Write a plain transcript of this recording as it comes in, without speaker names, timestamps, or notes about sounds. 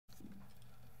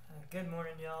Good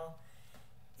morning, y'all.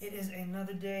 It is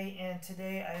another day, and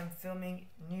today I am filming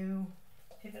new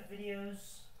pickup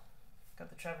videos. Got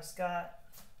the Travis Scott.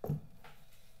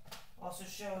 Also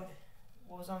showed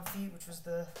what was on feet, which was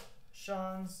the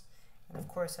Sean's, and of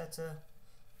course had to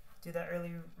do that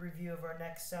early review of our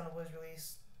next Sound of Boys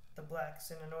release, the Black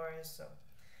Synonores. So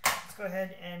let's go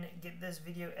ahead and get this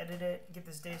video edited, get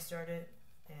this day started,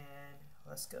 and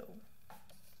let's go.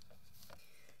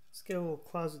 Let's get a little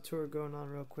closet tour going on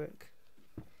real quick.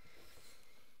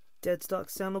 Dead Stock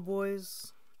Sound of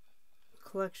Boys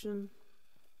collection.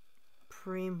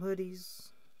 Preem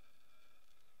hoodies.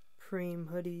 Babe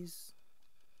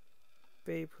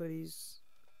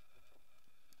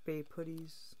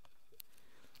hoodies.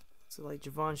 So like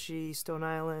Givenchy, Stone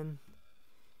Island,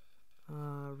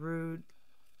 Rude.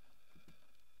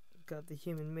 Got the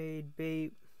Human Made,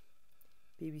 Babe,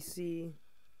 BBC,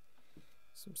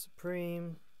 some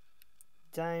Supreme,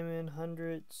 Diamond,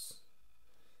 Hundreds,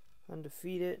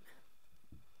 Undefeated,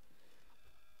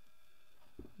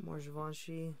 more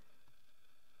Givenchy,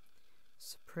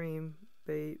 Supreme,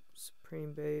 Babe,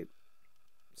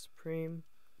 Supreme,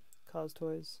 Cos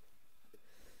Toys,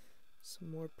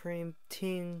 some more Preem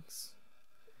Tings.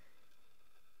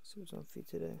 See what's on feet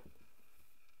today.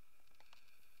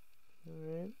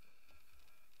 Alright.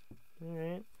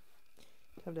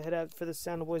 Time to head out for the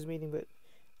Sound of Boys meeting, but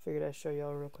figured I'd show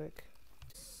y'all real quick.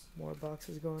 More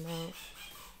boxes going out.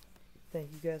 Thank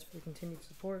you guys for the continued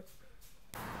support.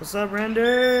 What's up,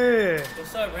 Randy?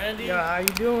 What's up, Randy? Yo, how you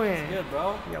doing? It's good,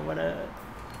 bro. Yo, what up?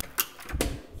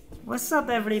 What's up,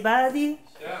 everybody?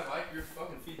 Yeah, Mike, your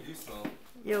fucking feet do smell.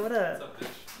 Yo, what up? What's up,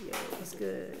 bitch? Yo, what's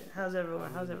good? How's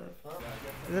everyone? Is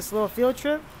this a little field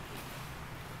trip?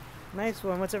 Nice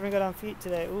one. What's everyone got on feet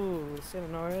today? Ooh,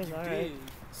 Synonores. Alright.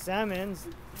 Salmons.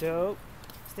 Dope.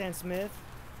 Stan Smith.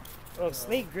 Oh,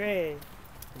 Slate Gray.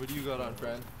 What do you got on,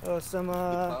 friend? Oh, some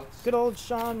good old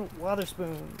Sean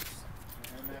Waterspoons.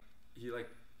 He like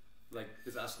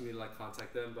is asking me to like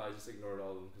contact them, but I just ignored all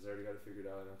of them because I already got it figured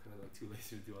out, and I'm kind of like too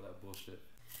lazy to do all that bullshit.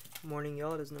 Morning,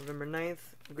 y'all. It is November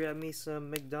 9th. I grabbed me some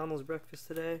McDonald's breakfast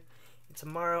today. And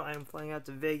tomorrow I am flying out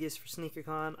to Vegas for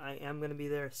SneakerCon. I am going to be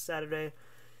there Saturday,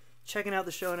 checking out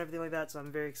the show and everything like that, so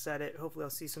I'm very excited. Hopefully I'll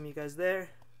see some of you guys there.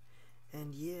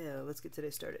 And yeah, let's get today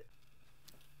started.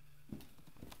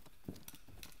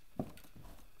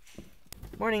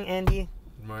 Morning, Andy.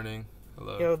 Good morning.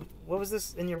 Hello. Yo, what was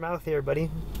this in your mouth here,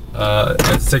 buddy? I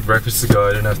had to take breakfast to go.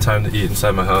 I didn't have time to eat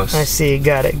inside my house. I see.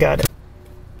 Got it.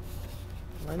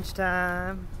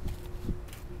 Lunchtime.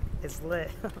 It's lit.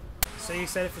 So you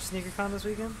excited for SneakerCon this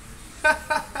weekend?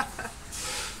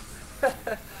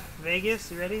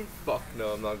 Vegas, you ready? Fuck no,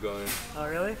 I'm not going. Oh,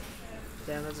 really?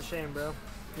 Damn, that's a shame, bro.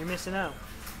 You're missing out.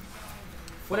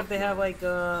 What if they have like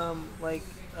the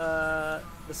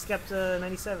Skepta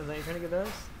 97s? Are you trying to get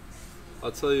those?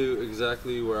 I'll tell you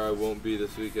exactly where I won't be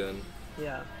this weekend.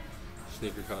 Yeah.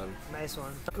 SneakerCon. Nice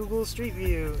one. Google Street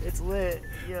View. It's lit.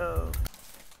 Yo.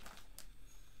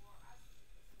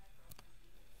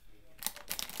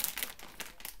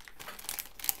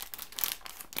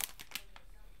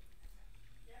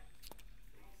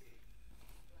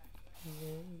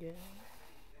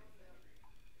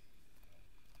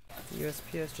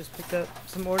 USPS just picked up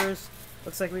some orders.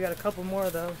 Looks like we got a couple more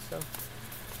though, so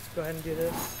let's go ahead and do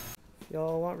this. If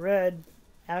y'all want red,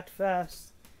 act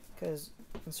fast, because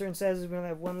in certain sizes we only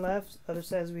have one left. Other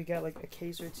sizes we got like a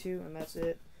case or two, and that's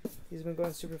it. These have been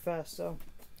going super fast, so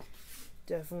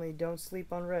definitely don't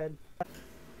sleep on red.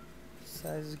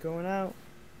 Size is going out.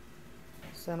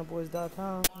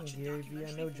 SoundofBoys.com. Gary V,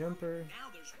 I know jumper.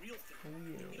 Oh,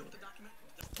 yeah.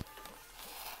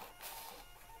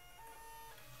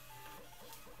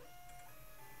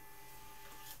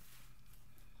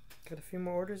 Got a few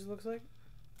more orders, it looks like.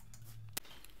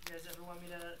 You guys ever want me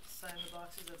to sign the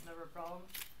boxes? That's never a problem.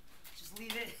 Just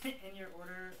leave it in your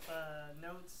order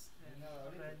notes, and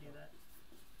I'll go ahead and do that.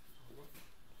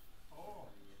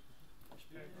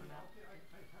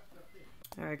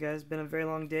 Alright guys, been a very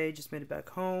long day, just made it back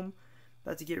home.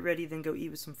 About to get ready, then go eat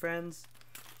with some friends.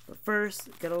 But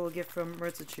first, got a little gift from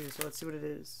Mertzachu, so let's see what it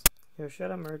is. Yo,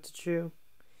 shout out Mertzachu.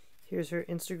 Here's her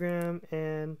Instagram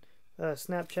and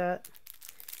Snapchat.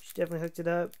 She definitely hooked it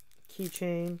up.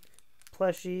 Keychain,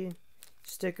 plushie,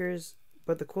 stickers,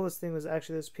 but the coolest thing was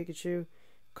actually this Pikachu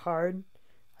card.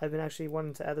 I've been actually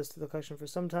wanting to add this to the collection for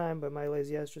some time, but my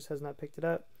lazy ass just has not picked it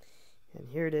up. And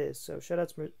here it is. So shout out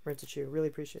to Mertzachu. Really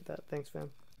appreciate that. Thanks,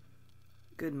 fam.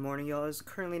 Good morning, y'all. It's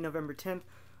currently November 10th. I'm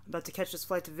about to catch this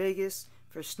flight to Vegas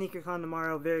for SneakerCon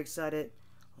tomorrow. Very excited.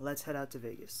 Let's head out to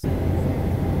Vegas.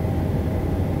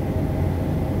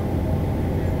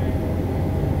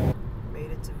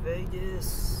 Made it to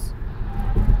Vegas.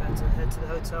 About to head to the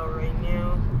hotel right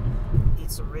now, eat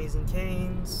some Raisin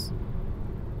Canes,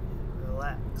 and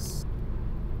relax.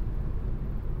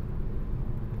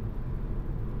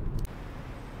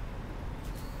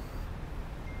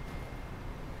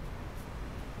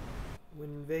 When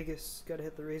in Vegas, gotta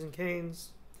hit the Raisin Canes.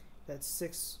 That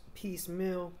 6-piece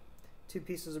meal, 2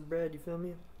 pieces of bread, you feel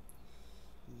me?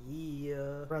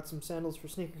 Yeah. Brought some sandals for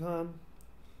SneakerCon.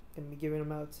 Gonna be giving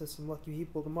them out to some lucky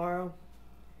people tomorrow.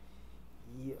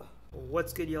 Yeah.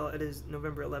 What's good, y'all? It is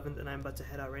November 11th, and I'm about to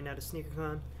head out right now to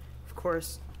SneakerCon. Of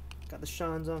course, got the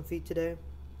Sean's on feet today.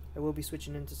 I will be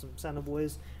switching into some Sandal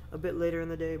Boys a bit later in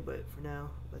the day, but for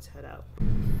now, let's head out.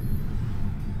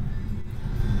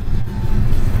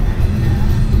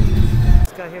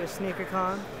 Just got here to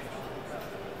SneakerCon.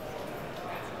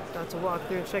 About to walk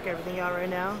through and check everything out right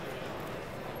now.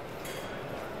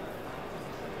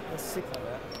 Let's see.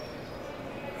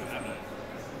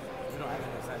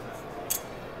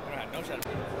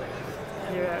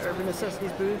 Here at Urban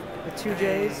Necessities booth with 2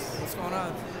 J's. What's going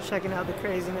on? Checking out the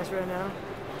craziness right now.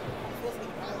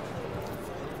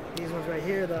 These ones right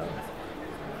here though.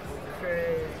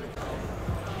 Crazy.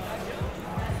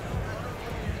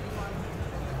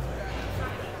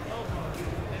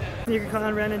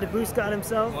 SneakerCon ran into Boo Scott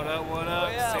himself. What up, what up?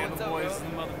 Oh, yeah, Sandal Boys in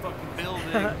the motherfucking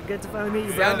building. Good to finally meet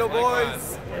you, bro. Sandal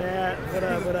Boys! Yeah, what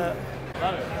up, what up?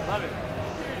 Love it, love it.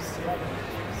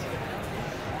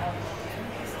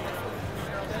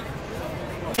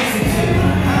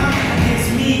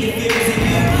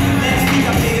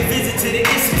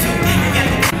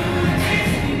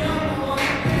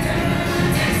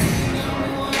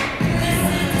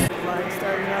 Line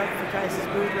starting up for Kai's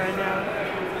booth right now.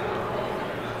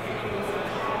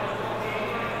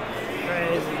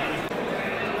 Crazy.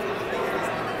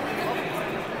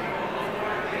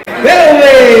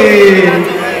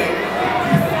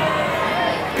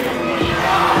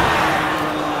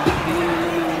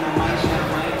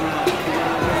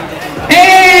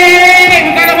 Hey,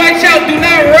 we gotta watch out. Do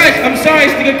not rush. I'm sorry,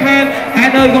 SneakerCon. I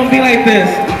know it's gonna be like this.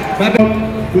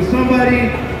 With somebody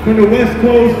from the West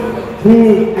Coast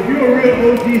who, if you're a real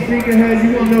OG sneakerhead, you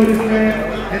gonna know this man.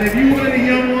 And if you're one of the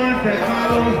young ones that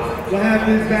follows what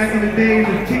happened back in the days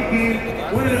of kicking,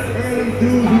 one of the early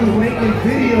dudes who was making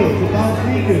videos about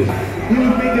sneakers. He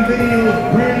was making videos,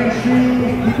 burning shoes,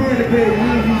 he burned a pair of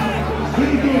Yeezys. He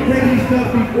was doing crazy stuff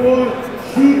before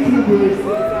YouTubers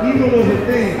even was a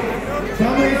thing. So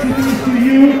I'm gonna introduce to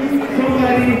you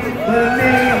somebody by the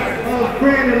name of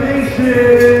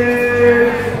Franalations.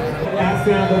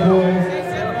 Sandal Boys.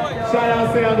 Shout out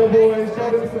Sandal Boys. Show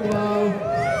them some love.